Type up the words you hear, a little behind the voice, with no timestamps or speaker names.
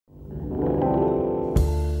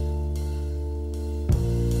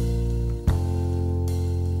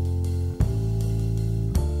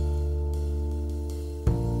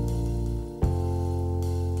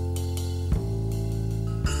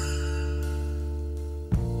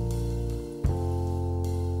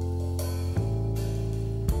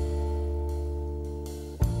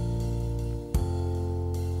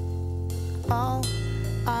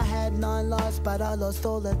had 9 lives, but I lost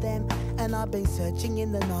all of them. And I've been searching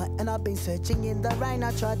in the night, and I've been searching in the rain.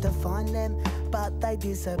 I tried to find them, but they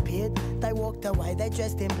disappeared. They walked away, they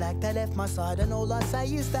dressed in black, they left my side. And all I say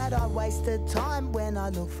is that I wasted time when I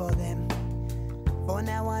look for them. For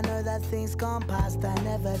now I know that things gone past are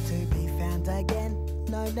never to be found again.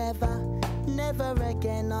 No, never, never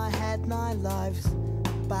again. I had 9 lives,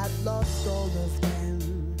 but lost all of them.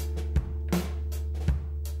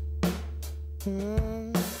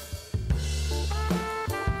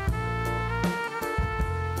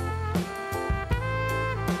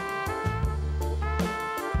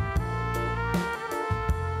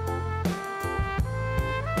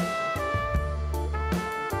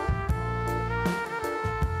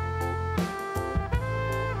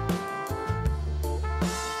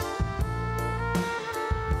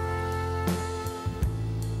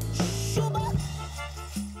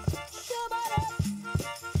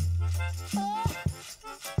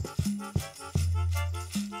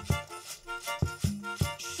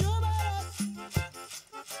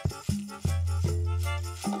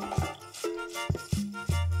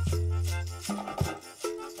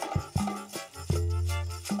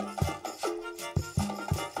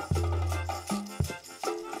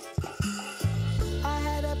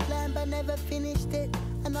 Never finished it,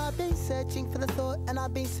 and I've been searching for the thought, and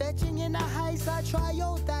I've been searching in a haze. I try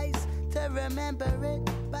all days to remember it,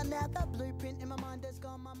 but now the blue